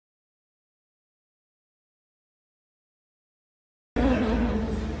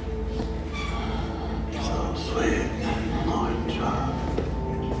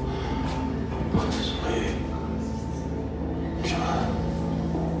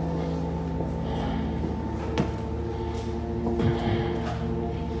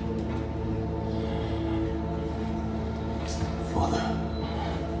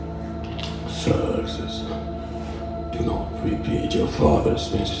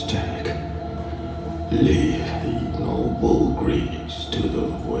father's mistake. Leave the noble Greeks to the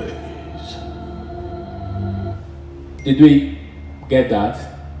ways. Did we get that?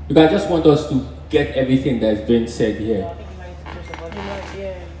 Because I just want us to get everything that's been said here.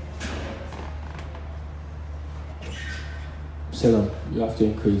 Selorm, you have to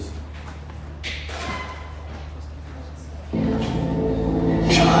increase.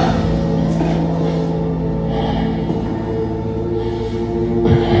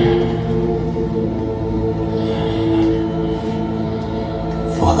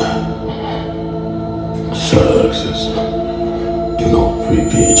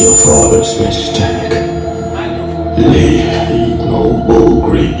 Your father's mistake. Leave the noble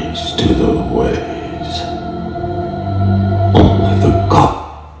Greeks to the ways. Only the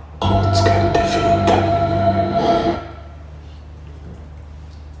gods can defeat them.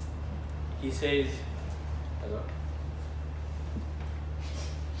 He says,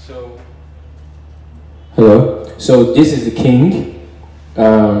 hello. So this is the king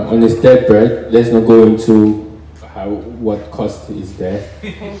on his deathbed. Let's not go into what caused his death.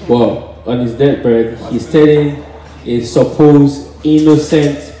 Well, on his deathbed, he's telling a supposed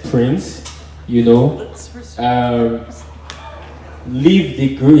innocent prince, you know, leave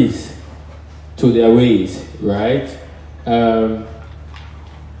the Greeks to their ways, right? Don't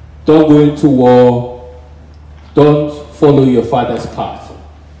go into war. Don't follow your father's path.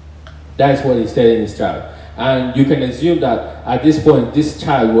 That's what he's telling his child. And you can assume that at this point, this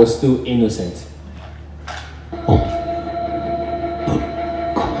child was still innocent.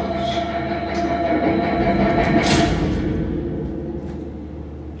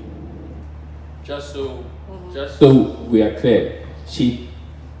 Just so we are clear, she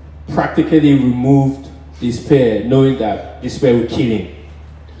practically removed the spear, knowing that the spear would kill him,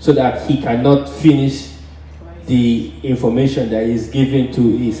 so that he cannot finish the information that is given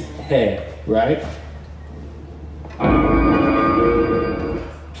to his heir, right?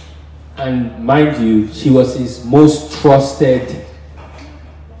 And mind you, she was his most trusted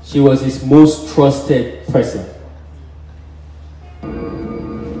person.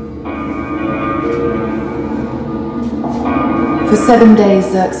 For 7 days,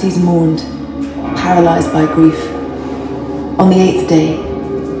 Xerxes mourned, paralyzed by grief. On the 8th day,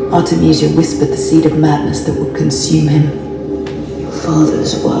 Artemisia whispered the seed of madness that would consume him. Your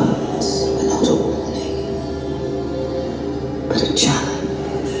father's words were not a warning, but a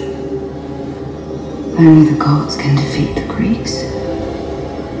challenge. Only the gods can defeat the Greeks.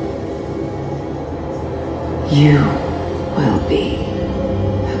 You will be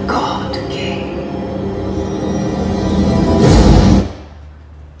a god king.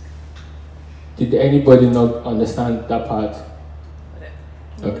 Did anybody not understand that part?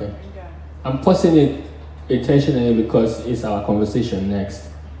 Okay. I'm pausing it intentionally because it's our conversation next.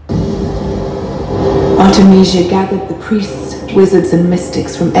 Artemisia gathered the priests, wizards, and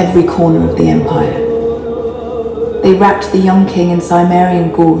mystics from every corner of the empire. They wrapped the young king in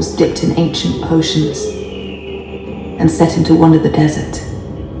Cimmerian gauze dipped in ancient potions and set him to wander the desert,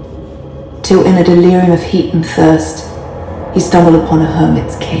 till in a delirium of heat and thirst, he stumbled upon a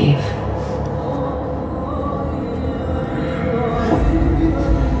hermit's cave.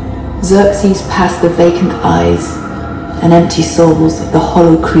 Xerxes passed the vacant eyes and empty souls of the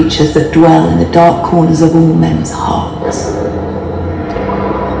hollow creatures that dwell in the dark corners of all men's hearts.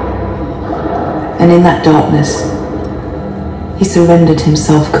 And in that darkness, he surrendered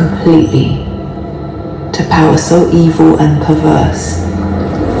himself completely to power so evil and perverse.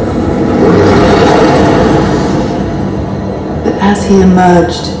 But as he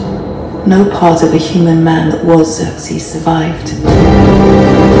emerged, no part of a human man that was Xerxes survived.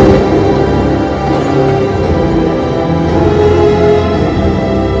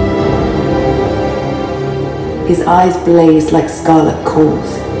 His eyes blazed like scarlet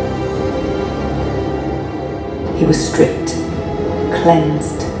coals. He was stripped,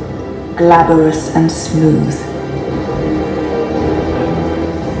 cleansed, glabrous and smooth.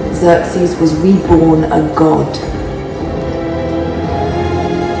 Xerxes was reborn a god.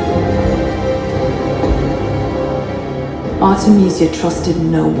 Artemisia trusted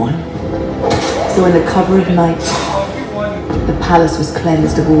no one. So in the cover of night, the palace was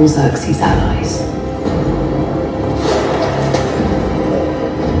cleansed of all Xerxes' allies.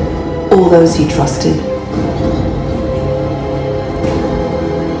 All those he trusted.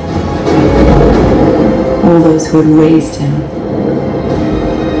 All those who had raised him.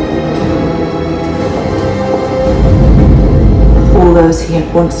 All those he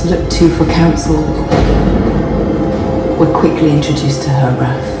had once looked to for counsel were quickly introduced to her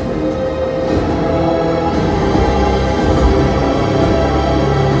wrath.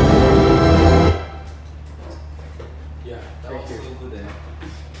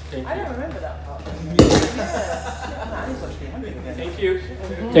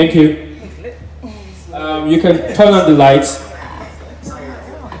 Thank you. You can turn on the lights.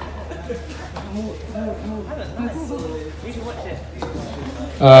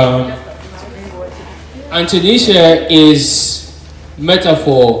 Antonisha is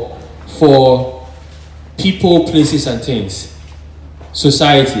metaphor for people, places, and things.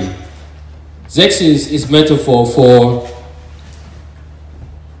 Society. Xerxes is metaphor for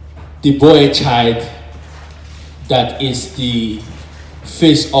the boy child that is the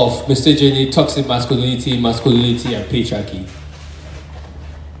face of misogyny, toxic masculinity, masculinity, and patriarchy.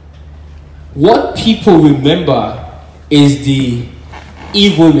 What people remember is the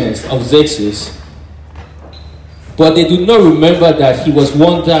evilness of Xerxes, but they do not remember that he was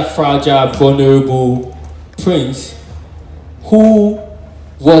one that fragile, vulnerable prince who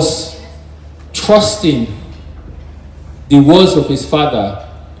was trusting the words of his father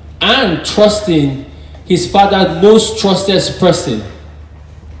and trusting his father's most trusted person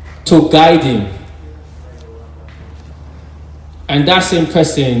to guide him. And that same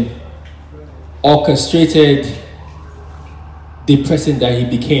person orchestrated the person that he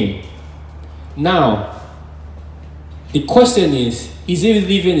became. Now, the question is he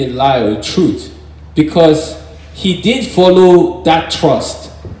living a lie or a truth? Because he did follow that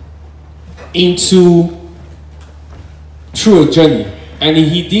trust through a journey, and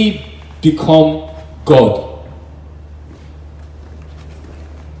he did become God.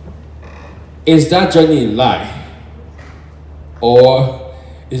 Is that journey a lie? Or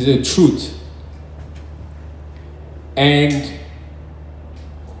is it a truth? And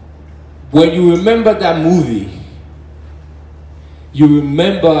when you remember that movie, you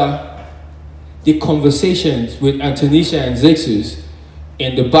remember the conversations with Antonisha and Xerxes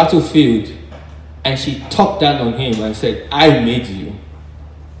in the battlefield, and she talked down on him and said, I made you.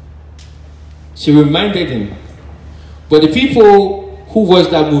 She reminded him. But the people who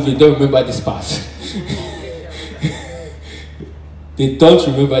watched that movie don't remember this part. They don't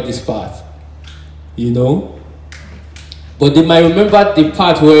remember this part, you know? But they might remember the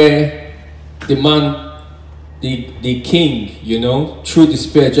part where the man, the king, you know, threw the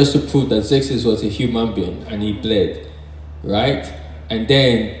spear just to prove that Xerxes was a human being, and he bled, right? And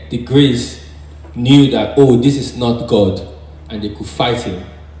then the Greeks knew that, oh, this is not God, and they could fight him.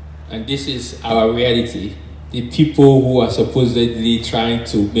 And this is our reality. The people who are supposedly trying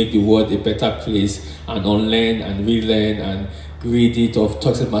to make the world a better place and unlearn and relearn and rid it of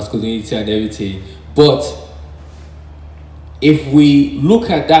toxic masculinity and everything. But if we look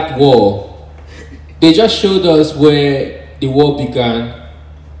at that war, they just showed us where the war began.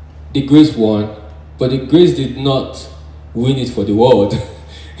 The Greeks won, but the Greeks did not win it for the world.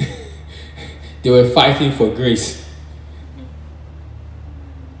 They were fighting for grace.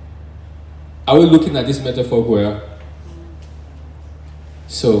 Are we looking at this metaphor well?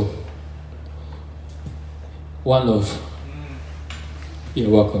 So, one love.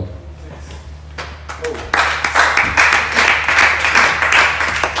 You're welcome.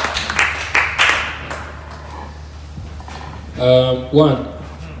 One,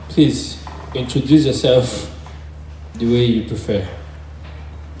 please introduce yourself the way you prefer.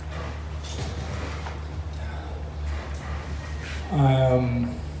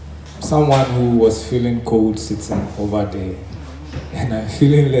 Someone who was feeling cold sitting over there, and I'm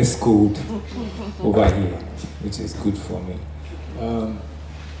feeling less cold over here, which is good for me.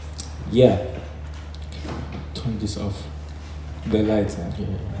 Yeah. Turn this off. The lights, eh?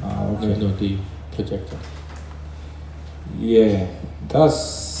 Yeah. Okay. No, the projector. Yeah,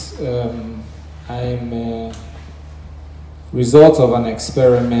 that's I'm a result of an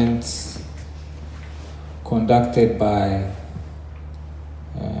experiment conducted by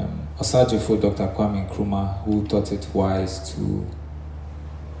Osajifo Dr. Kwame Nkrumah, who thought it wise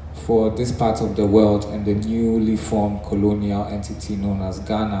for this part of the world and the newly formed colonial entity known as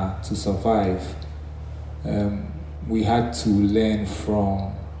Ghana to survive. We had to learn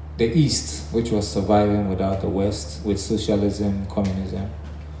from the East, which was surviving without the West, with socialism, communism.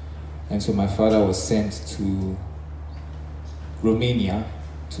 And so my father was sent to Romania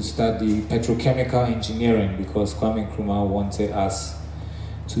to study petrochemical engineering because Kwame Nkrumah wanted us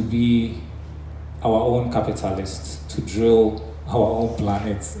to be our own capitalists, to drill our own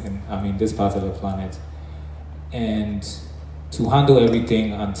planet, this part of the planet, and to handle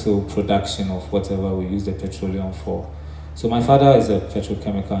everything until production of whatever we use the petroleum for. So my father is a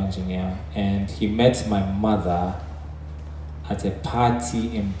petrochemical engineer, and he met my mother at a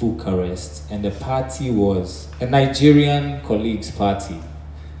party in Bucharest, and the party was a Nigerian colleagues party.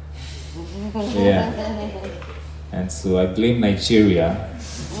 Yeah. And so I blame Nigeria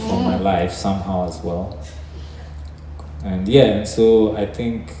for my life somehow as well. And yeah, and so I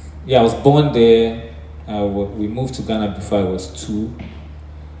think, yeah, I was born there. We moved to Ghana before I was 2.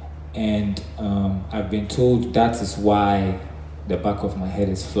 And I've been told that is why the back of my head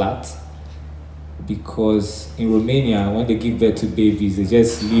is flat. Because in Romania, when they give birth to babies, they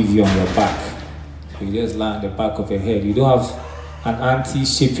just leave you on your back. You just lie on the back of your head. You don't have an auntie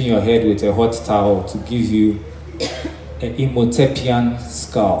shaping your head with a hot towel to give you an Imotepian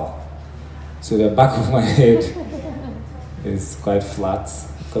skull. So the back of my head is quite flat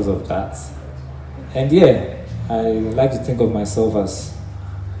because of that. And yeah, I like to think of myself as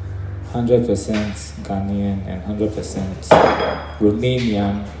 100% Ghanaian and 100%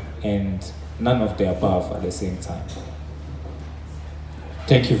 Romanian and none of the above at the same time.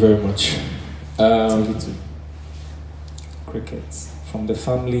 Thank you very much. Crickets from the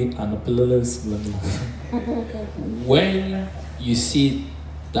family Anopilus. When you see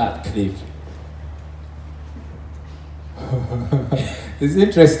that clip, it's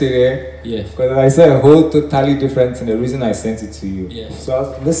interesting, eh? yes, Because I said a whole totally different thing. The reason I sent it to you. Yes. So I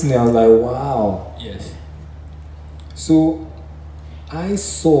was listening. I was like, wow. yes, So I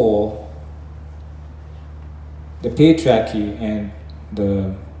saw the patriarchy and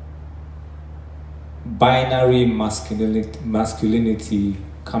the binary masculinity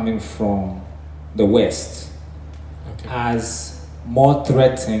coming from the West okay, as more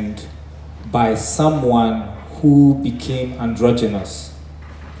threatened by someone who became androgynous.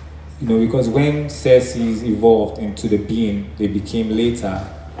 You know, because when Ceres evolved into the being they became later,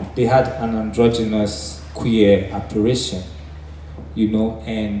 they had an androgynous queer apparition, you know,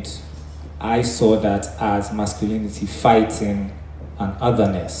 and I saw that as masculinity fighting an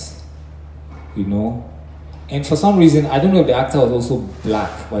otherness, you know. And for some reason, I don't know if the actor was also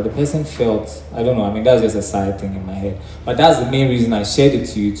black, but the person felt, I don't know, I mean, that's just a side thing in my head. But that's the main reason I shared it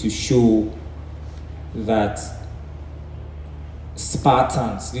to you, to show that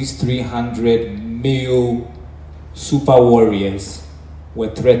Spartans, these 300 male super warriors, were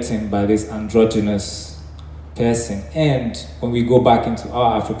threatened by this androgynous person. And when we go back into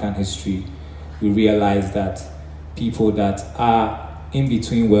our African history, we realize that people that are in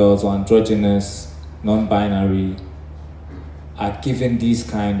between worlds or androgynous, non-binary, are given these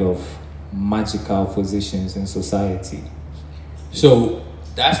kind of magical positions in society. So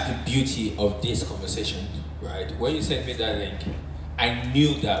that's the beauty of this conversation, right? When you sent me that link, I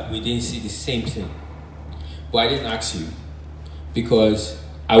knew that we didn't see the same thing, but I didn't ask you because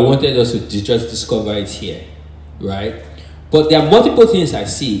I wanted us to just discover it here, right? But there are multiple things I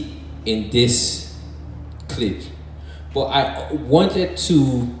see in this clip, but I wanted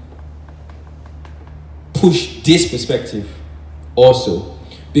to push this perspective also,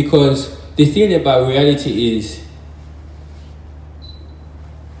 because the thing about reality is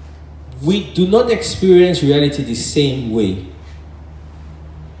we do not experience reality the same way.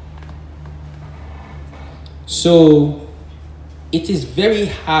 So it is very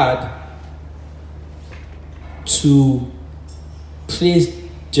hard to place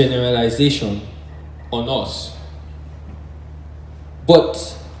generalization on us.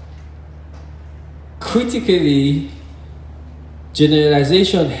 But critically,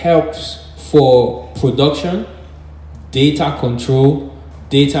 generalization helps for production, data control,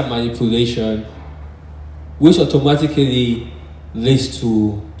 data manipulation, which automatically leads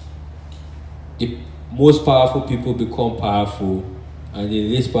to the most powerful people become powerful and the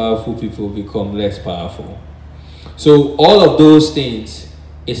least powerful people become less powerful. So all of those things,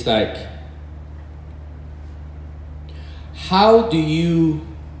 it's like, how do you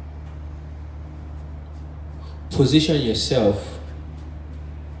position yourself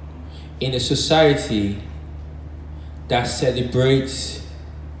in a society that celebrates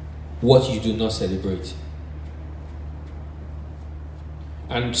what you do not celebrate?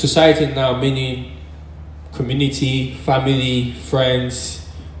 And society now meaning community, family, friends,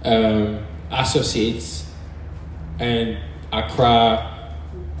 associates, and Accra,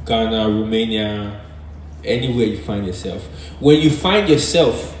 Ghana, Romania, anywhere you find yourself. When you find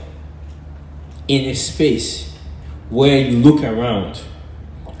yourself in a space where you look around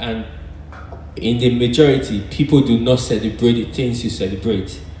and in the majority, people do not celebrate the things you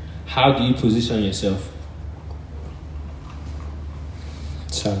celebrate, how do you position yourself?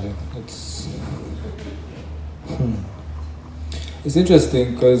 Charlie, it's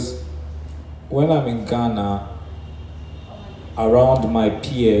interesting because when I'm in Ghana, around my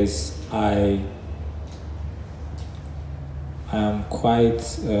peers, I am quite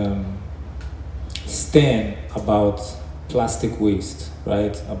stern about plastic waste,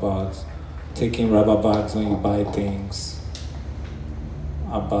 right? About taking rubber bags when you buy things,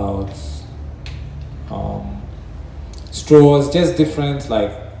 about straws, just different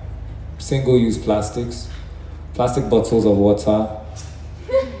like single-use plastics, plastic bottles of water.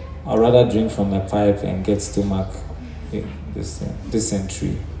 I'd rather drink from a pipe and get stomach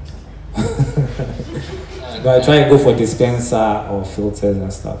dysentery. But I try and go for dispenser or filters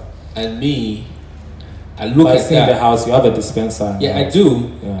and stuff. And me, I look but at in that. the house, you have a dispenser. Yeah, I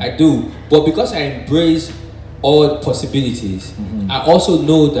do. Yeah. I do. But because I embrace all possibilities, I also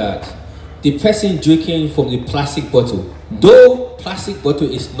know that the person drinking from the plastic bottle, though plastic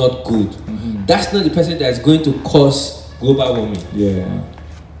bottle is not good, that's not the person that is going to cause global warming. Yeah.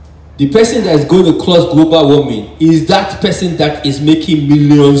 The person that is going to cause global warming is that person that is making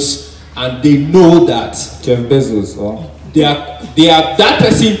millions, and they know that Jeff Bezos, or they are that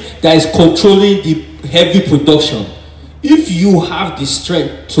person that is controlling the heavy production. If you have the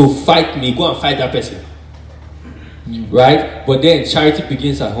strength to fight me, go and fight that person. Right? But then charity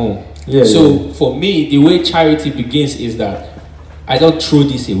begins at home. Yeah, so for me, the way charity begins is that I don't throw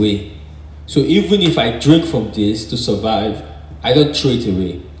this away. So even if I drink from this to survive, I don't throw it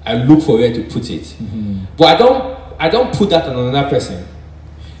away. I look for where to put it. But I don't put that on another person.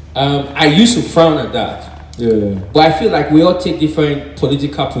 I used to frown at that. yeah, But I feel like we all take different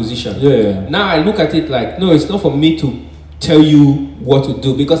political positions. yeah, Now I look at it like, no, it's not for me to tell you what to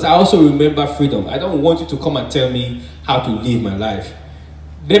do, because I also remember freedom. I don't want you to come and tell me how to live my life.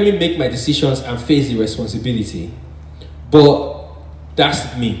 Let me make my decisions and face the responsibility. But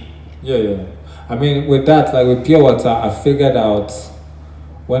that's me. yeah. I mean, with that, like with pure water, I figured out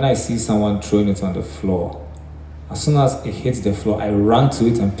when I see someone throwing it on the floor, as soon as it hits the floor, I run to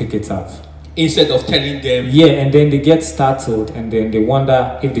it and pick it up. Instead of telling them, Yeah, and then they get startled, and then they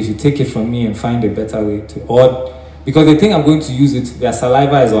wonder if they should take it from me and find a better way to, or because they think I'm going to use it, their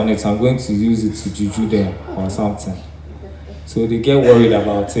saliva is on it, so I'm going to use it to juju them or something. So they get worried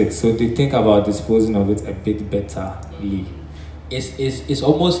about it. So they think about disposing of it a bit betterly. it's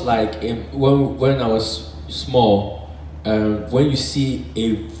almost like when I was small, when you see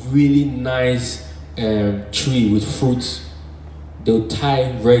a really nice tree with fruits, they'll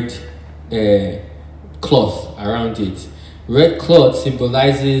tie red cloth around it. Red cloth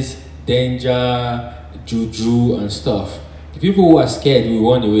symbolizes danger, juju and stuff. The people who are scared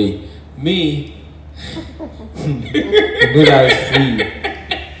will run away. Me, You know that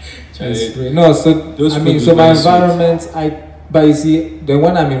it's free. It's free. No, so Those I mean, food so is my very environment, but you see, then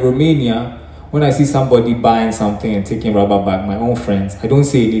when I'm in Romania, when I see somebody buying something and taking rubber bag, my own friends, I don't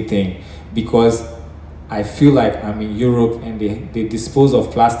say anything because I feel like I'm in Europe and they dispose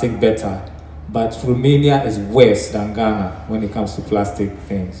of plastic better. But Romania is worse than Ghana when it comes to plastic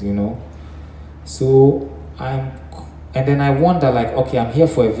things, you know. So and then I wonder, like, okay, I'm here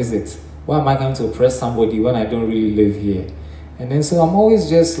for a visit. Why am I going to oppress somebody when I don't really live here? And then so I'm always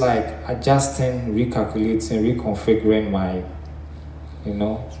just like adjusting, recalculating, reconfiguring my, you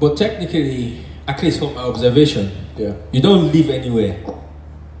know. but technically, at least from my observation, Yeah. you don't live anywhere.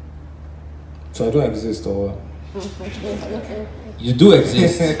 So I don't exist or what? You do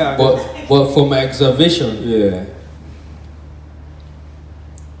exist, but from my observation, Yeah.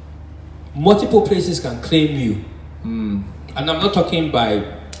 multiple places can claim you. And I'm not talking by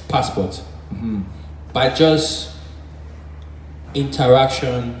passport, by just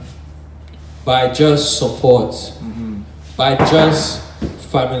interaction, by just support, by just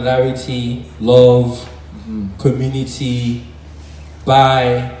familiarity, love, community,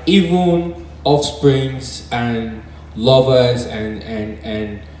 by even offsprings and lovers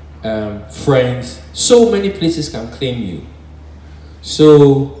and friends. So many places can claim you.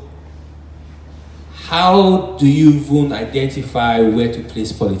 So how do you even identify where to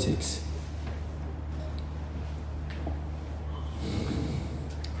place politics?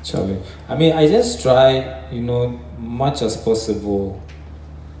 Charlie. I mean, I just try, you know, much as possible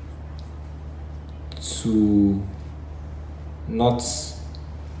to not,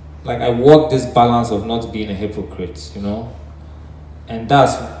 like, I walk this balance of not being a hypocrite, you know, and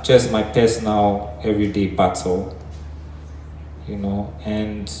that's just my personal everyday battle, you know,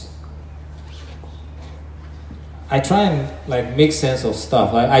 and I try and like make sense of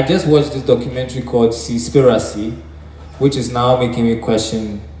stuff. Like, I just watched this documentary called Seaspiracy, which is now making me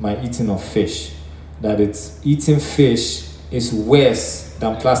question my eating of fish. That it's eating fish is worse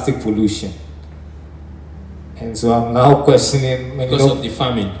than plastic pollution. And so I'm now questioning Because of the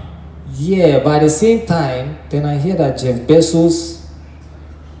famine. Yeah, but at the same time, then I hear that Jeff Bezos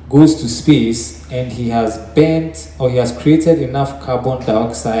goes to space and he has burnt or he has created enough carbon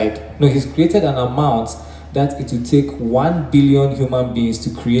dioxide. No, he's created an amount that it will take 1 billion human beings to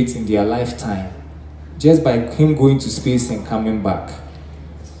create in their lifetime, just by him going to space and coming back.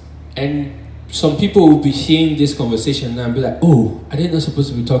 And some people will be seeing this conversation and be like, oh, are they not supposed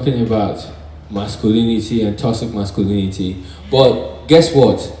to be talking about masculinity and toxic masculinity? But guess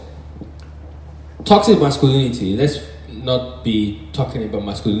what? Toxic masculinity, let's not be talking about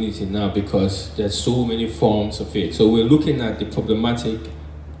masculinity now because there's so many forms of it. So we're looking at the problematic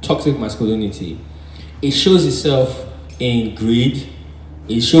toxic masculinity. It shows itself in greed,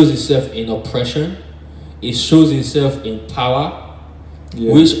 it shows itself in oppression, it shows itself in power,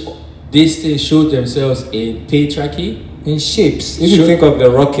 which these things show themselves in patriarchy. In shapes. If you think of the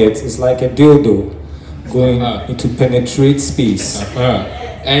rocket, it's like a dildo going to penetrate space.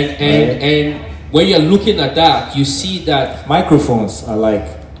 And when you're looking at that, you see that microphones are like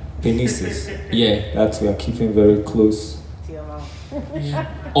penises. Yeah. That we are keeping very close.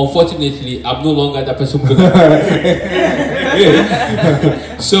 Unfortunately, I'm no longer that person.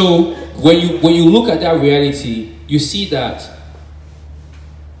 So when you look at that reality, you see that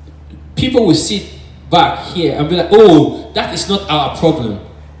people will sit back here and be like, oh, that is not our problem.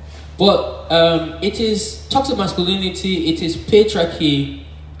 But it is toxic masculinity, it is patriarchy,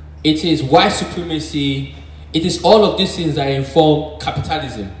 it is white supremacy, it is all of these things that inform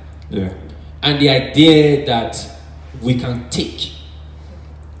capitalism. Yeah. And the idea that we can take.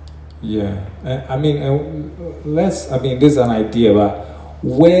 Yeah. I mean, this is an idea, but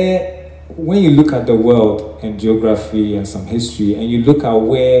when you look at the world and geography and some history, and you look at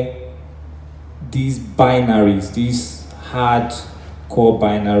where these binaries, these hardcore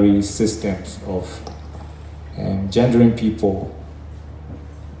binary systems of gendering people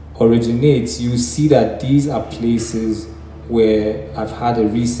originates, you see that these are places where I've had a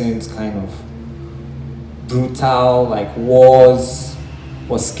recent kind of brutal like wars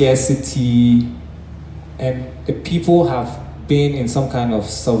or scarcity, and the people have been in some kind of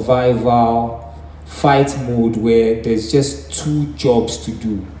survival fight mode where there's just two jobs to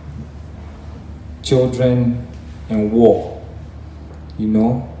do: children and war, you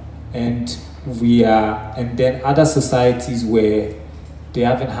know. And then other societies where they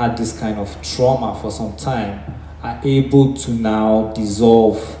haven't had this kind of trauma for some time are able to now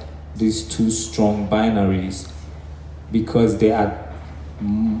dissolve these two strong binaries because they are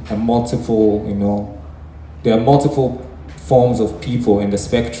multiple, you know, there are multiple forms of people in the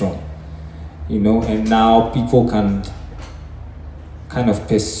spectrum, you know, and now people can kind of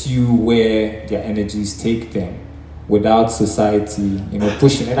pursue where their energies take them without society, you know,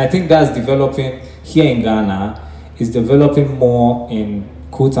 pushing. And I think that's developing here in Ghana, is developing more in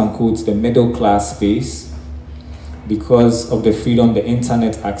quote unquote the middle class space because of the freedom the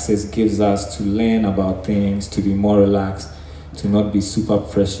internet access gives us to learn about things, to be more relaxed, to not be super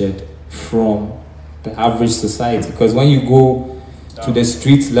pressured from the average society. Because when you go to the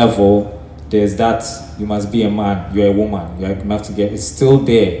street level, there's that you must be a man, you're a woman, you have to get, it's still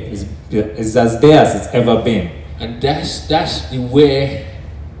there, it's as there as it's ever been. And that's the way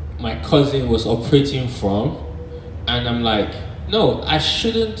my cousin was operating from. And I'm like, no, I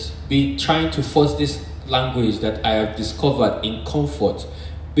shouldn't be trying to force this language that I have discovered in comfort,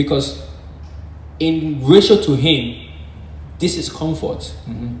 because in ratio to him, this is comfort.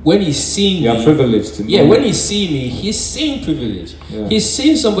 Mm-hmm. When he's seeing me, privileged to know. Yeah, when he's seeing me, he's seeing privilege. Yeah. He's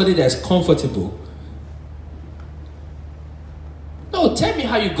seeing somebody that's comfortable. No, tell me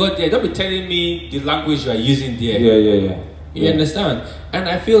how you got there. Don't be telling me the language you are using there. Yeah. You understand? And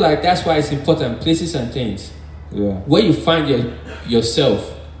I feel like that's why it's important, places and things. Yeah. Where you find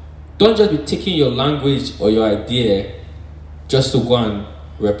yourself, don't just be taking your language or your idea just to go and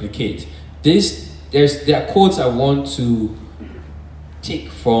replicate. There are quotes I want to take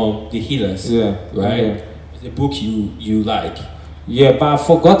from the Healers. Yeah. Right? Yeah. The book you like. Yeah, but I've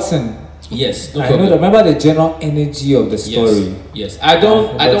forgotten. Yes, no I problem. remember the general energy of the story. Yes. I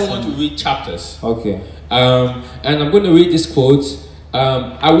don't want to read chapters. Okay. And I'm going to read this quote.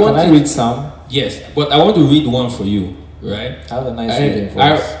 Can I read some? Yes, but I want to read one for you, right? I have a nice reading for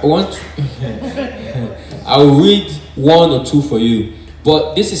us. I'll read one or two for you,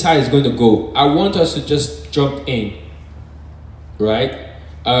 but this is how it's going to go. I want us to just jump in, right?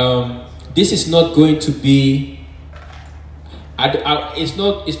 This is not going to be. It's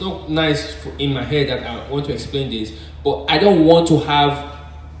not nice in my head that I want to explain this, but I don't want to have.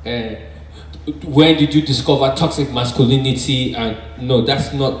 When did you discover toxic masculinity? And no,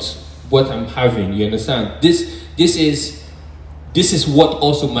 that's not what I'm having. You understand? This is what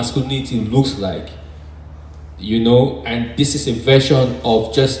also masculinity looks like. You know, and this is a version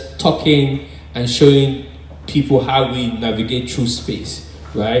of just talking and showing people how we navigate through space,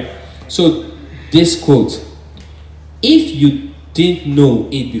 right? So this quote: if you didn't know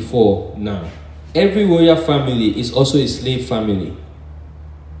it before now, every royal family is also a slave family.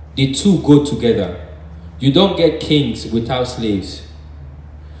 The two go together. You don't get kings without slaves.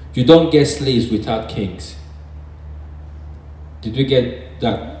 You don't get slaves without kings. Did we get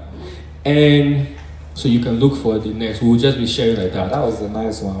that? And so you can look for the next. We'll just be sharing like that. That was a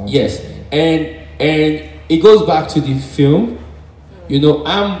nice one. Yes, and it goes back to the film. You know,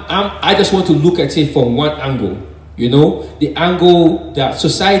 I just want to look at it from one angle. You know, the angle that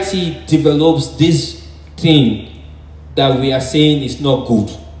society develops this thing that we are saying is not good.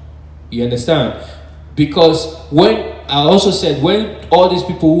 You understand? Because when I also said, when all these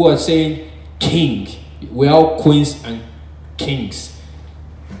people who are saying king, we're all queens and kings,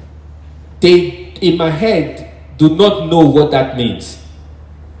 they, in my head, do not know what that means.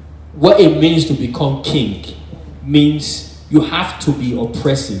 What it means to become king means you have to be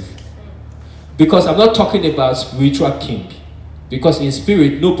oppressive. Because I'm not talking about spiritual king. Because in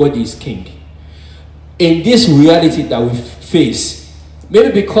spirit, nobody is king. In this reality that we face,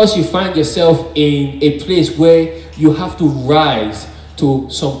 maybe because you find yourself in a place where you have to rise to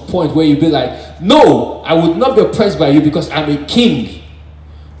some point where you be like, no, I would not be oppressed by you because I'm a king.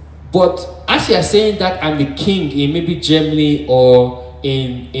 But as you are saying that I'm a king in maybe Germany or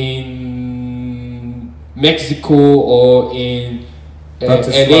in Mexico or in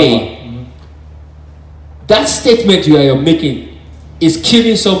LA, that statement you are making is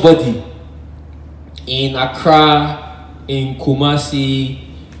killing somebody in Accra, in Kumasi,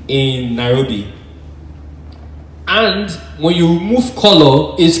 in Nairobi. And when you remove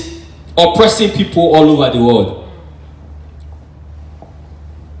color, it's oppressing people all over the world.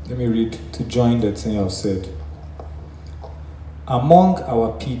 Let me read to join the thing I've said. Among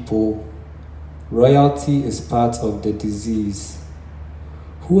our people, royalty is part of the disease.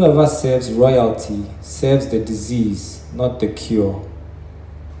 Whoever serves royalty serves the disease, not the cure.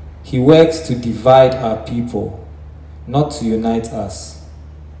 He works to divide our people, not to unite us.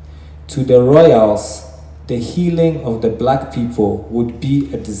 To the royals, the healing of the black people would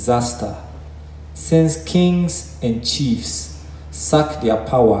be a disaster, since kings and chiefs suck their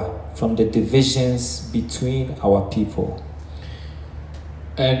power from the divisions between our people.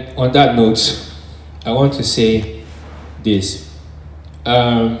 And on that note, I want to say this.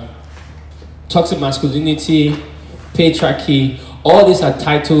 Toxic masculinity, patriarchy, all these are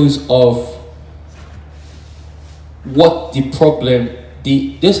titles of what the problem,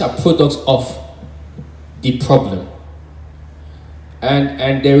 these are products of the problem.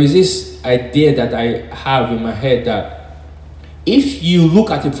 And there is this idea that I have in my head that if you look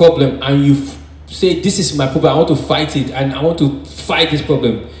at the problem and you say, this is my problem, I want to fight it, and I want to fight this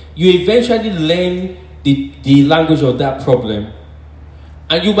problem, you eventually learn the language of that problem.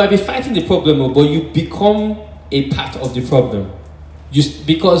 And you might be fighting the problem, but you become a part of the problem. Just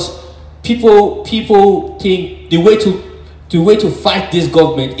because people think the way to fight this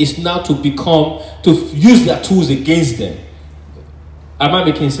government is now to use their tools against them. Am I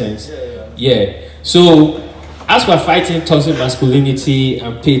making sense? Yeah. So as we're fighting toxic masculinity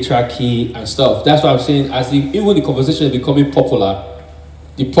and patriarchy and stuff, that's what I'm saying. Even the conversation is becoming popular,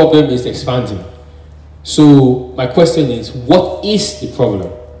 the problem is expanding. So my question is, what is the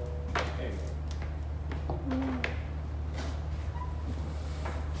problem?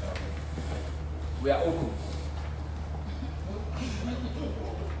 We are open.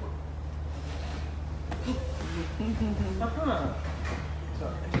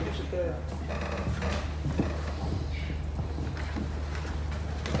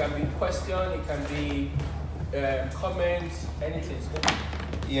 It can be question, it can be comments, anything.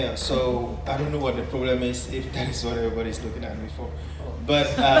 Yeah, so I don't know what the problem is, if that is what everybody's looking at me for. But,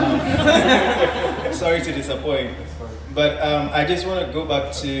 sorry to disappoint. But I just want to go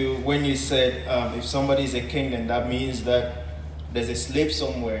back to when you said if somebody is a king, then that means that there's a slave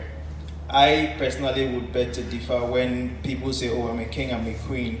somewhere. I personally would beg to differ when people say, oh, I'm a king, I'm a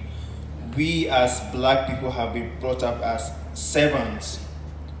queen. We as black people have been brought up as servants,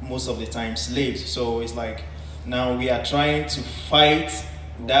 most of the time slaves. So it's like, now we are trying to fight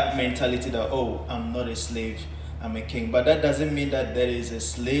that mentality that, oh, I'm not a slave, I'm a king. But that doesn't mean that there is a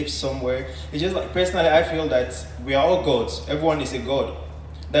slave somewhere. It's just like, personally, I feel that we are all gods. Everyone is a god.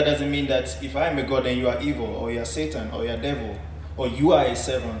 That doesn't mean that if I am a god, then you are evil, or you are Satan, or you are devil, or you are a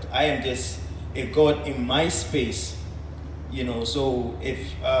servant. I am just a god in my space. You know, so if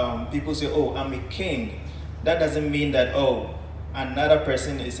people say, oh, I'm a king, that doesn't mean that, oh, another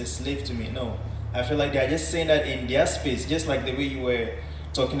person is a slave to me. No. I feel like they're just saying that in their space, just like the way you were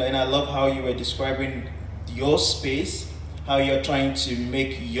talking, and I love how you were describing your space, how you're trying to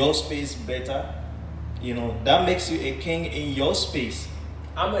make your space better. You know, that makes you a king in your space.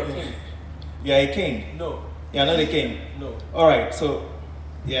 I'm a king. You're a king? No. You're not a king? No. All right, so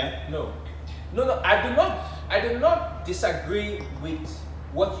Yeah. No. I do not disagree with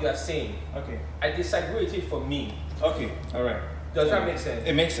what you are saying. Okay. I disagree with it for me. Okay. All right. Does that make sense?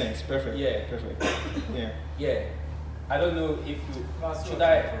 It makes sense. Perfect. Yeah. Perfect. Yeah. Yeah. I don't know if you should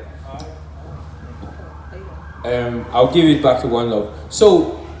I. I'll give it back to One Love.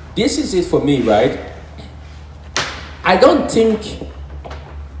 So this is it for me, right? I don't think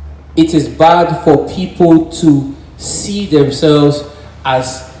it is bad for people to see themselves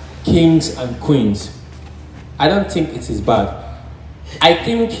as kings and queens. I don't think it is bad. I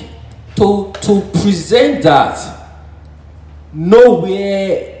think to present that,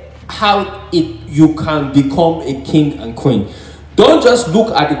 nowhere how you can become a king and queen. Don't just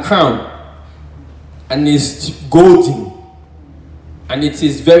look at the crown and it's golden and it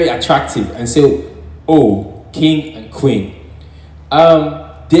is very attractive and say, oh, king and queen.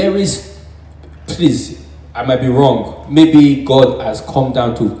 There is, please, I might be wrong. Maybe God has come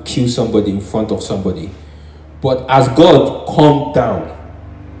down to kill somebody in front of somebody. But as God come down,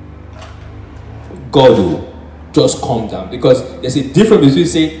 God will just calm down, because there's a difference between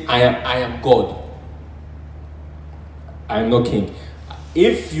saying I am God, I am not king.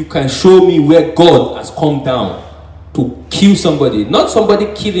 If you can show me where God has come down to kill somebody, not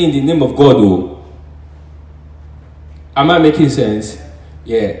somebody killing in the name of God, oh, am I making sense?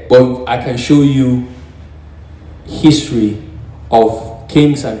 Yeah, but I can show you history of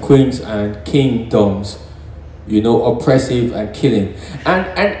kings and queens and kingdoms, you know, oppressive and killing. And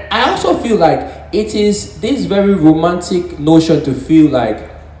I also feel like it is this very romantic notion to feel like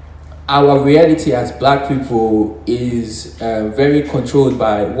our reality as black people is very controlled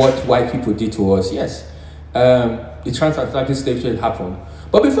by what white people did to us. Yes, the transatlantic slave trade happened.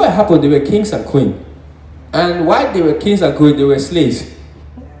 But before it happened, they were kings and queens. And while they were kings and queens, they were slaves.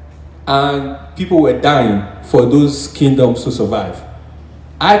 And people were dying for those kingdoms to survive.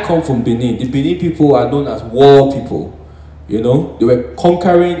 I come from Benin. The Benin people are known as war people. You know, they were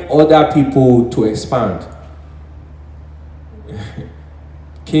conquering other people to expand.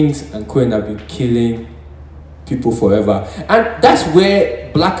 Kings and queens have been killing people forever. And that's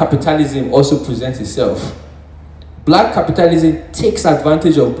where black capitalism also presents itself. Black capitalism takes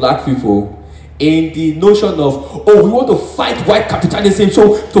advantage of black people in the notion of, oh, we want to fight white capitalism.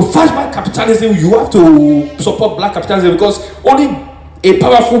 So to fight white capitalism, you have to support black capitalism, because only a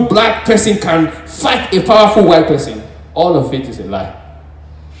powerful black person can fight a powerful white person. All of it is a lie.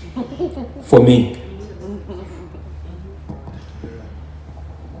 For me.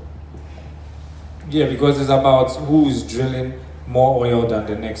 Yeah, because it's about who is drilling more oil than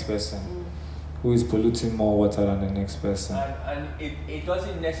the next person, who is polluting more water than the next person. And it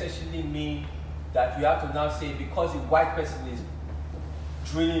doesn't necessarily mean that you have to now say because the white person is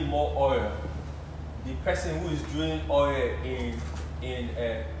drilling more oil, the person who is drilling oil in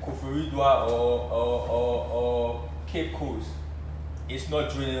Koforidua or Cape Coast is not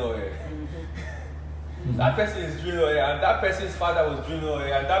drilling oil. That person is drilling oil, and that person's father was drilling oil,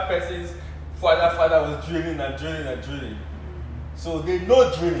 and that person's father was drilling and drilling and drilling. So they know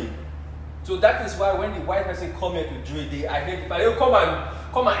drilling. So that is why when the white person come here to drill, they identify, you come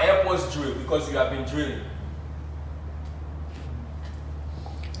and help us drill because you have been drilling.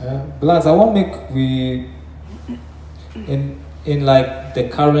 Blaz, I want to make in like the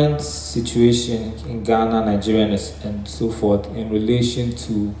current situation in Ghana, Nigeria, and so forth, in relation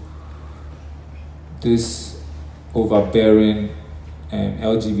to this overbearing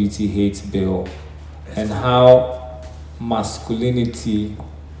LGBT hate bill, and how masculinity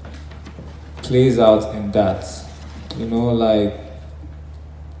plays out in that. You know, like,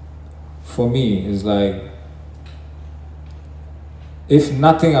 for me, it's like, if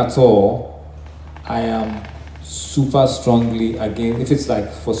nothing at all, I am super strongly against, if it's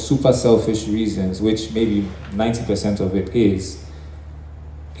like for super selfish reasons, which maybe 90% of it is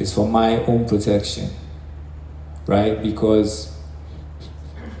for my own protection, right? Because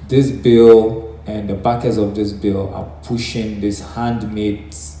this bill and the backers of this bill are pushing this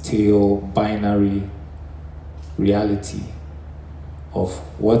handmaid's tale binary reality of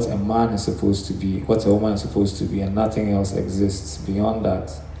what a man is supposed to be, what a woman is supposed to be, and nothing else exists beyond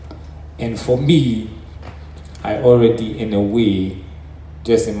that. And for me, I already, in a way,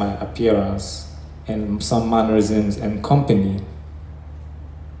 just in my appearance and some mannerisms and company,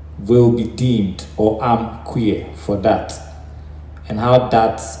 will be deemed or am queer for that. And how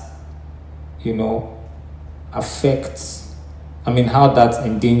that, you know, affects, how that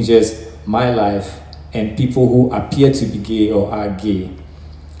endangers my life and people who appear to be gay or are gay.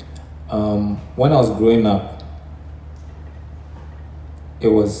 When I was growing up, it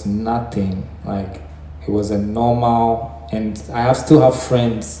was nothing. Like, it was a normal And I still have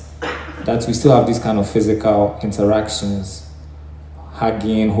friends that we still have these kind of physical interactions,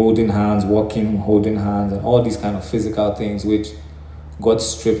 hugging, holding hands, walking, holding hands, and all these kind of physical things which got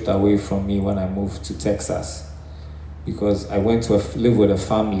stripped away from me when I moved to Texas. Because I went to live with a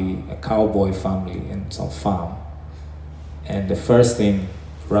family, a cowboy family in some farm. And the first thing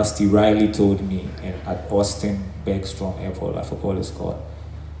Rusty Riley told me at Austin Bergstrom Airport, I forgot what it's called.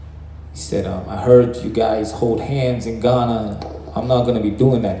 He said, I heard you guys hold hands in Ghana. I'm not going to be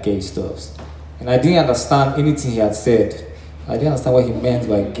doing that gay stuff. And I didn't understand anything he had said. I didn't understand what he meant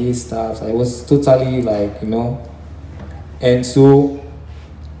by gay stuff. I was totally like, you know. And so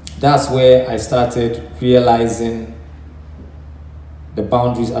that's where I started realizing the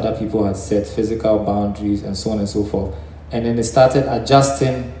boundaries other people had set, physical boundaries and so on and so forth. And then they started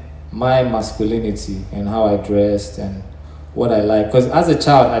adjusting my masculinity and how I dressed and what I like. Because as a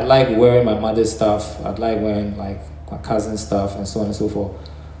child, I'd like wearing my mother's stuff. I'd like wearing like my cousin's stuff and so on and so forth.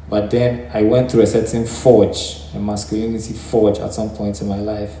 But then I went through a certain forge, a masculinity forge at some point in my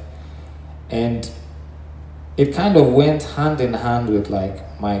life. And it kind of went hand in hand with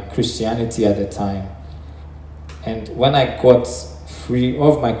like my Christianity at the time. And when I got free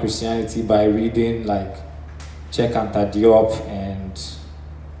of my Christianity by reading like Check Anta Diop and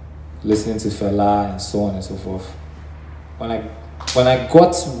listening to Fela and so on and so forth. When I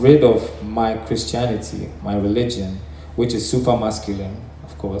got rid of my Christianity, my religion, which is super masculine,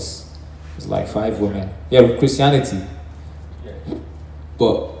 of course, it's like 5 women. Yeah, Christianity.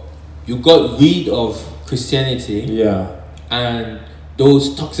 But you got rid of Christianity. Yeah. And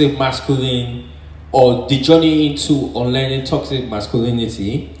those toxic masculine, or the journey into unlearning toxic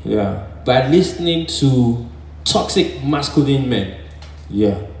masculinity. Yeah. By listening to toxic masculine men.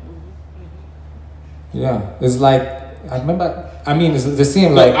 Yeah. Yeah. It's like, I remember, I mean, it's the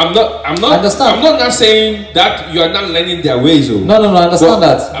same, like... I'm not saying that you are not learning their ways. Oh. No, I understand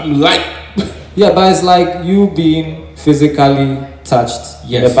that. I'm like... Yeah, but it's like you being physically touched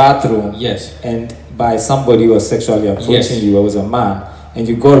in the bathroom. Yes. And by somebody who was sexually approaching yes. you, who was a man, and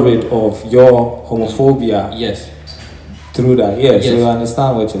you got rid of your homophobia. Yes. Through that. Yeah, yes. So you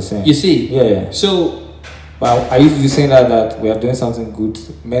understand what you're saying. You see? Yeah. So... But are you saying that we are doing something good?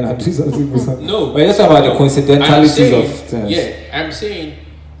 Men are doing something good? No. But you're talking about the coincidentalities of things. Yeah, I'm saying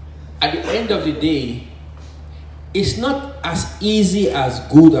at the end of the day, it's not as easy as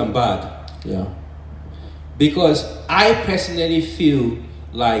good and bad. Yeah. Because I personally feel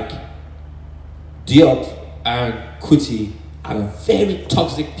like Diop and Kuti are very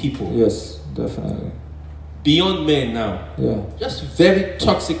toxic people. Yes, definitely. Beyond men now. Yeah. Just very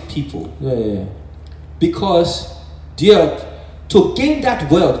toxic people. Yeah. Because Diop, to gain that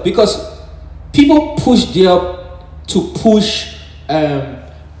wealth, because people push Diop to push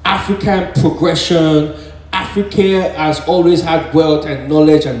African progression. Africa has always had wealth and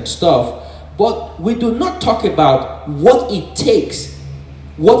knowledge and stuff, but we do not talk about what it takes,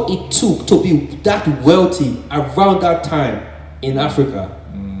 what it took to be that wealthy around that time in Africa.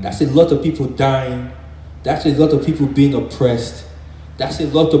 That's a lot of people dying. That's a lot of people being oppressed. That's a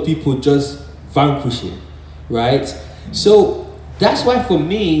lot of people just vanquishing, right? So that's why for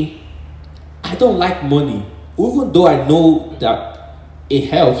me, I don't like money, even though I know that it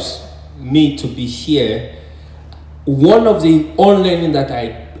helps me to be here. One of the unlearning that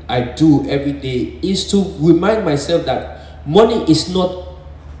I do every day is to remind myself that money is not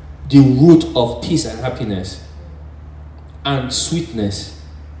the root of peace and happiness and sweetness,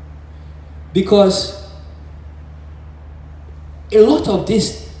 because a lot of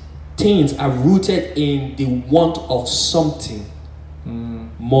these things are rooted in the want of something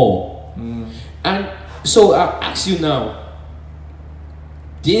more. And so I'll ask you now,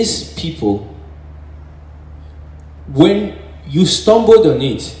 these people, when you stumbled on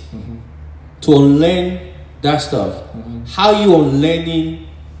it to unlearn that stuff, how are you unlearning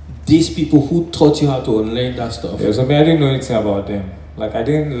these people who taught you how to unlearn that stuff? Yeah, so I didn't know anything about them. Like, I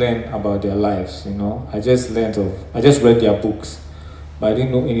didn't learn about their lives, you know. I just read their books, but I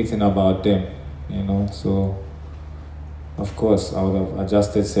didn't know anything about them, you know. So, of course, I would have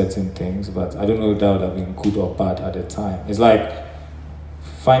adjusted certain things, but I don't know if that would have been good or bad at the time. It's like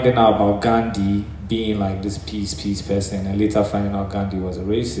finding out about Gandhi being like this peace person, and later finding out Gandhi was a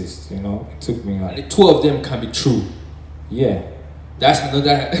racist, you know. It took me like... And the two of them can be true. Yeah. That's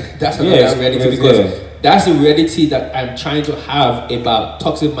another reality, because that's the reality that I'm trying to have about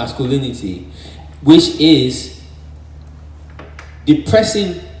toxic masculinity, which is the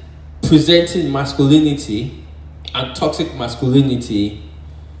person presenting masculinity and toxic masculinity.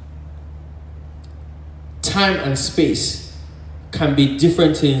 Time and space can be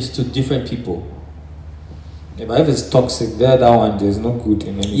different things to different people. Yeah, but if it's toxic, that one there's no good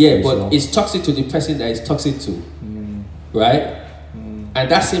in any case, but so. it's toxic to the person that it's toxic to, right? And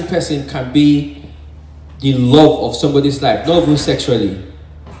that same person can be the love of somebody's life, not even sexually,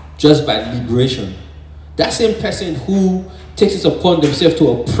 just by liberation. That same person who takes it upon themselves to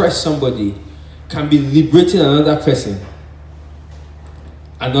oppress somebody can be liberating another person,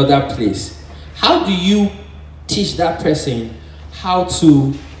 another place. How do you teach that person how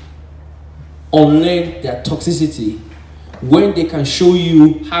to unlearn their toxicity when they can show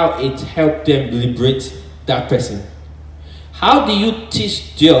you how it helped them liberate that person? How do you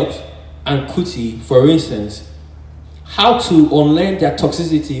teach Diop and Kuti, for instance, how to unlearn their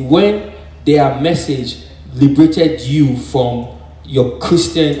toxicity when their message liberated you from your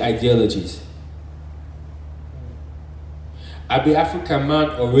Christian ideologies? I be African man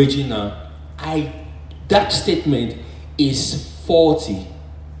original. That statement is faulty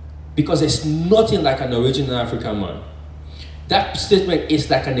because there's nothing like an original African man. That statement is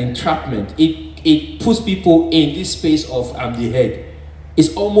like an entrapment. It puts people in this space of I'm the head.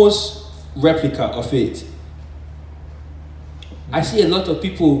 It's almost replica of it. I see a lot of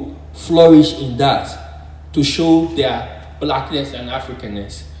people flourish in that to show their blackness and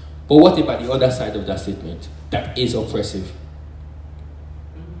Africanness. But what about the other side of that statement that is oppressive?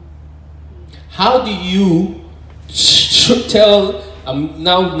 How do you tell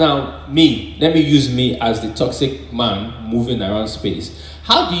now me, let me use me as the toxic man moving around space.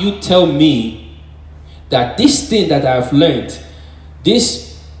 How do you tell me that this thing that I've learned,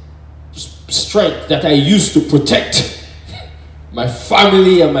 this strength that I use to protect my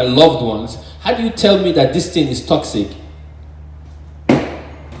family and my loved ones, how do you tell me that this thing is toxic?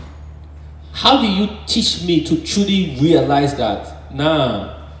 How do you teach me to truly realize that,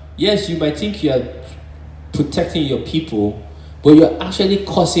 yes, you might think you are protecting your people, but you're actually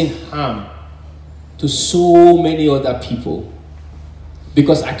causing harm to so many other people?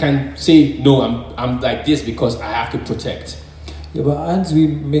 Because I can say, no, I'm like this because I have to protect. Yeah, but aren't we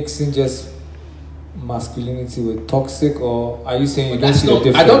mixing just masculinity with toxic, or are you saying you don't see the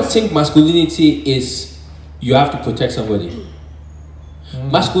difference? I don't think masculinity is you have to protect somebody.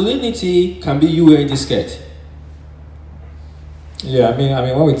 Masculinity can be you wearing this skirt. Yeah, I mean,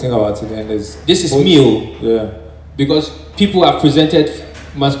 when we think about it, then there's this is me. Yeah, because people have presented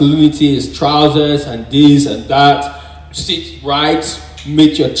masculinity as trousers and this and that. Sit right,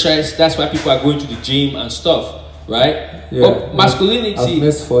 make your chest. That's why people are going to the gym and stuff, right? Yeah. But masculinity. I've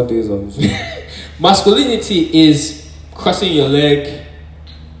missed 4 days of gym. Masculinity is crossing your leg,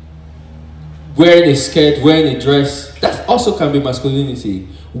 wearing a skirt, wearing a dress. That also can be masculinity.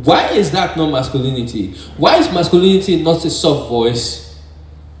 Why is that not masculinity? Why is masculinity not a soft voice?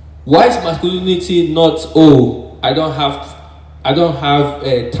 Why is masculinity not, oh, I don't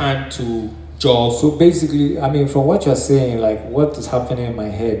have time to jog? So basically, I mean, from what you're saying, like what is happening in my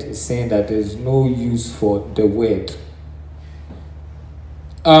head is saying that there's no use for the word.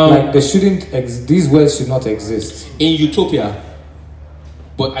 Like there shouldn't these words should not exist in utopia.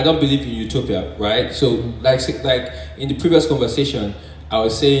 But I don't believe in utopia, right? So like in the previous conversation, I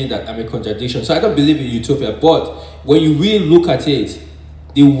was saying that I'm a contradiction. So I don't believe in utopia. But when you really look at it,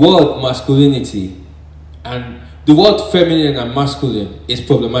 the word masculinity and the word feminine and masculine is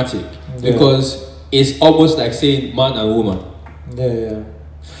problematic because it's almost like saying man and woman. Yeah.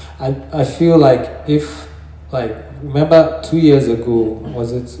 I feel like if, like, remember 2 years ago,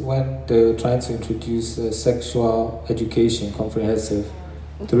 was it when they were trying to introduce sexual education comprehensive?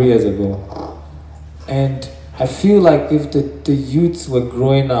 3 years ago. And I feel like if the youths were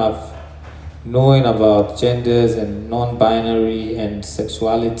growing up knowing about genders and non-binary and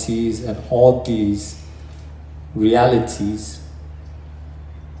sexualities and all these realities,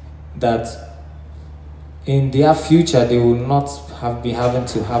 that in their future they will not be having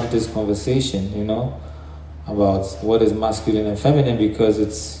to have this conversation, you know, about what is masculine and feminine, because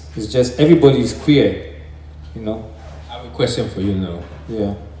it's just everybody's queer, you know. I have a question for you now.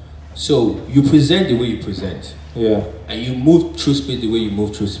 Yeah. So you present the way you present. Yeah. And you move through space the way you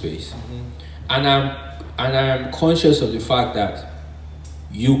move through space. And I'm conscious of the fact that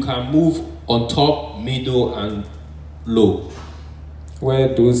you can move on top, middle, and low.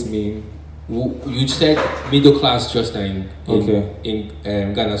 Where those mean? You said middle class just in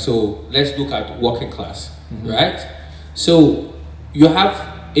Ghana. So let's look at working class, right? So you have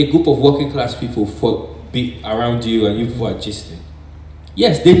a group of working class people around you, and you people are gisting.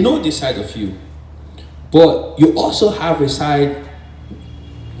 Yes, they know this side of you, but you also have a side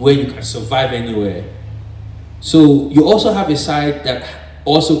where you can survive anywhere. So you also have a side that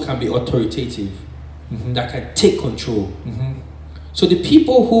also can be authoritative, that can take control. So the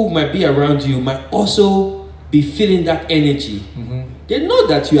people who might be around you might also be feeling that energy. They know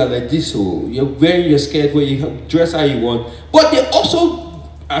that you are like this, so you're wearing your skirt where you dress how you want, but they also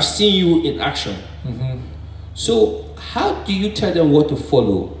have seen you in action. So how do you tell them what to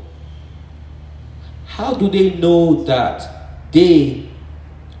follow? How do they know that they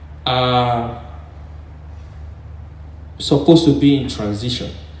are supposed to be in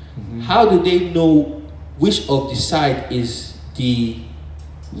transition? How do they know which of the side is the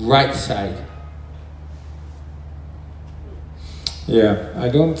right side? Yeah, I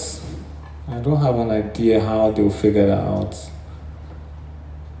don't have an idea how they'll figure that out.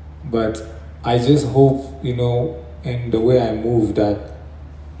 But I just hope, you know, in the way I move, that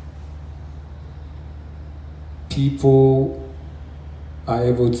people are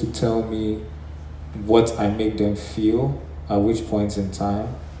able to tell me what I make them feel at which points in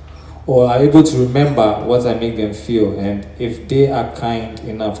time, or are able to remember what I make them feel, and if they are kind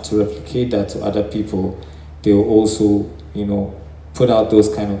enough to replicate that to other people, they will also, you know, put out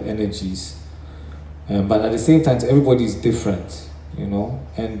those kind of energies. But at the same time, everybody is different, you know,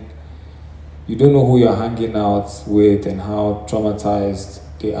 and you don't know who you're hanging out with and how traumatized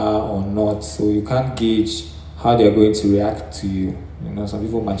they are or not, so you can't gauge how they're going to react to you. You know, some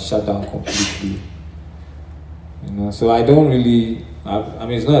people might shut down completely. You know, so I don't really, I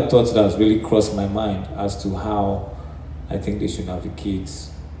mean, it's not a thought that has really crossed my mind as to how I think they should navigate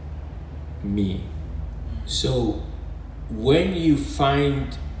me. So when you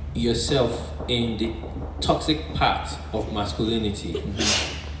find yourself in the toxic part of masculinity,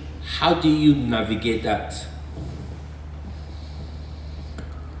 how do you navigate that?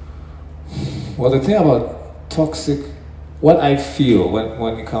 Well, the thing about toxic, what I feel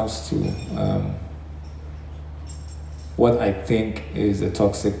when it comes to what I think is the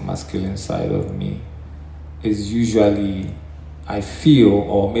toxic masculine side of me is usually, I feel,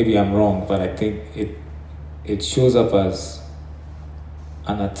 or maybe I'm wrong, but I think it shows up as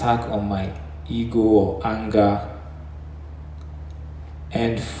an attack on my ego or anger.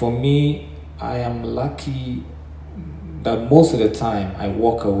 And for me, I am lucky that most of the time I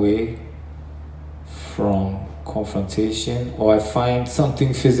walk away from confrontation, or I find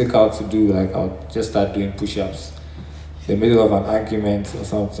something physical to do, like I'll just start doing push-ups in the middle of an argument or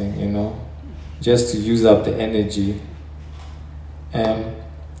something, you know, just to use up the energy.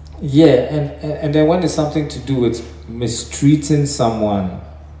 Yeah, and then when it's something to do with mistreating someone,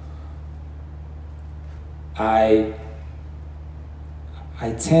 I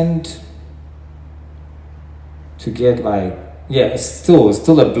tend to get like, yeah, it's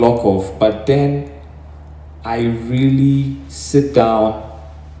still a block off, but then I really sit down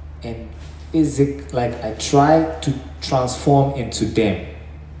and I try to transform into them.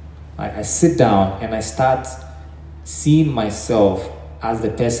 I sit down and I start seeing myself as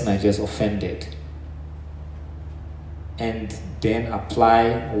the person I just offended, and then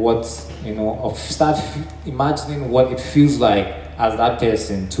apply what, you know, of start imagining what it feels like as that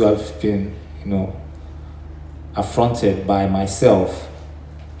person to have been, you know, affronted by myself,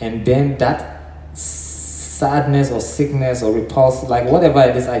 and then that sadness or sickness or repulse, like whatever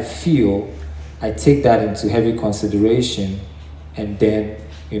it is I feel, I take that into heavy consideration, and then,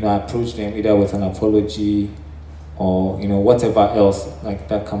 you know, I approach them either with an apology or, you know, whatever else like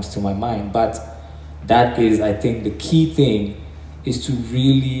that comes to my mind. But that is, I think, the key thing is to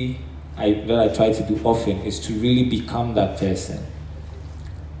really, that I try to do often, is to really become that person.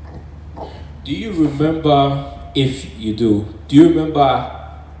 Do you remember, if you do you remember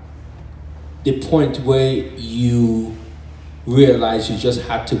the point where you realized you just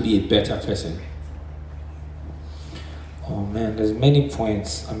had to be a better person? Oh man, there's many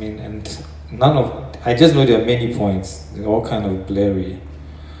points. I mean, and I just know there are many points. They're all kind of blurry.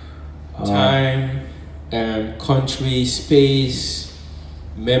 Time, country, space,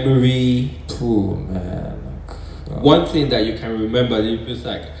 memory. Pooh, man. One thing that you can remember, it was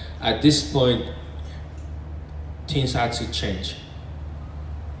like, at this point, things had to change.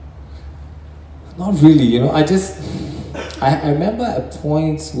 Not really, you know. I remember a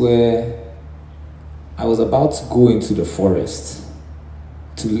point where I was about to go into the forest,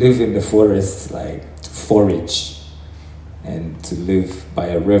 to live in the forest, like to forage, and to live by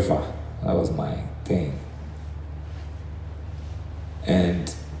a river. That was my thing. And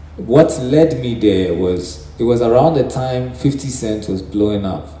what led me there was, it was around the time 50 Cent was blowing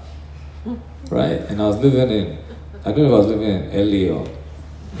up, right? And I was living in, I don't know if I was living in LA or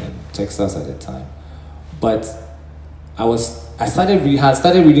in Texas at the time, but I had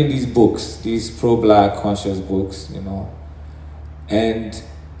started reading these books, these pro-black conscious books, you know, and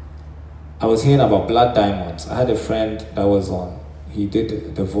I was hearing about blood diamonds. I had a friend that was on, he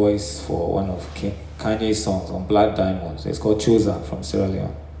did the voice for one of Kanye songs on Black Diamonds. It's called Chosen from Sierra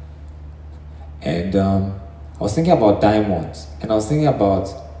Leone. And I was thinking about diamonds, and I was thinking about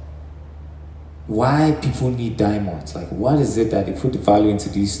why people need diamonds. Like, what is it that they put the value into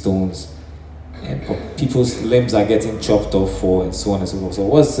these stones, and people's limbs are getting chopped off for, and so on and so forth. So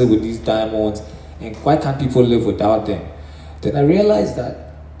what's it with these diamonds, and why can't people live without them? Then I realized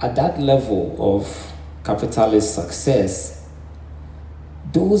that at that level of capitalist success,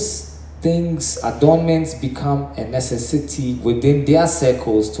 those things, adornments, become a necessity within their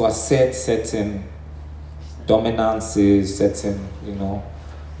circles to assert certain dominances, certain,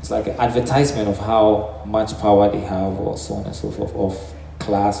 it's like an advertisement of how much power they have, or so on and so forth, of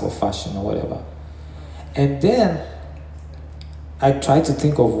class or fashion or whatever. And then I tried to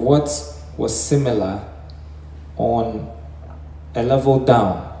think of what was similar on a level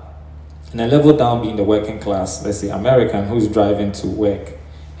down. And a level down being the working class, let's say American, who's driving to work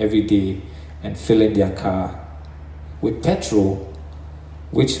every day and filling their car with petrol,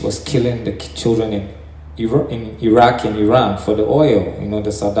 which was killing the children in Iraq and Iran for the oil, the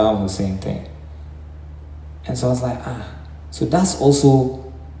Saddam Hussein thing. And so I was like, so that's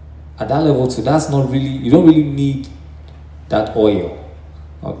also, at that level too, that's not really, you don't really need that oil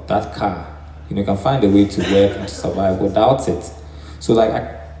or that car. You can find a way to work and to survive without it. So like,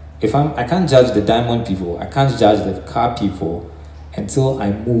 I can't judge the diamond people, I can't judge the car people until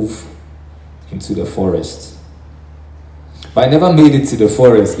I move into the forest. But I never made it to the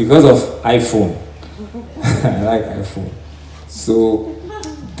forest because of iPhone. I like iPhone. So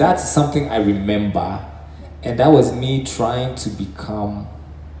that's something I remember, and that was me trying to become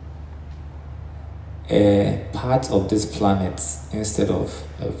a part of this planet instead of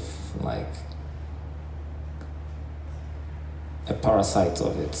like a parasite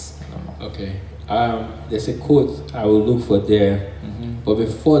of it. I don't know. Okay. There's a quote I will look for there. But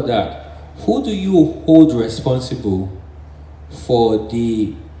before that, who do you hold responsible for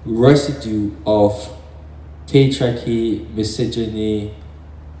the residue of patriarchy, misogyny,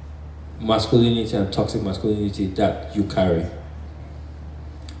 masculinity, and toxic masculinity that you carry?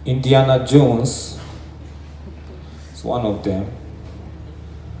 Indiana Jones is one of them.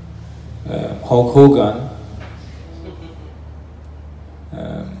 Hulk Hogan,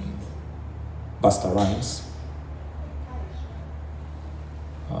 Busta Rhymes.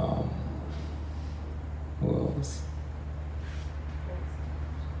 Who else?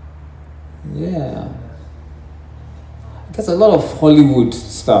 Yeah. I guess a lot of Hollywood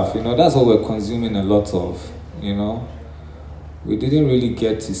stuff, that's what we're consuming a lot of, We didn't really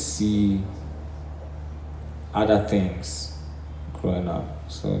get to see other things growing up.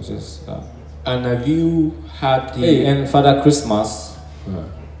 So just... And have you had the... Hey, and Father Christmas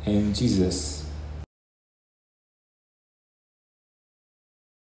and Jesus.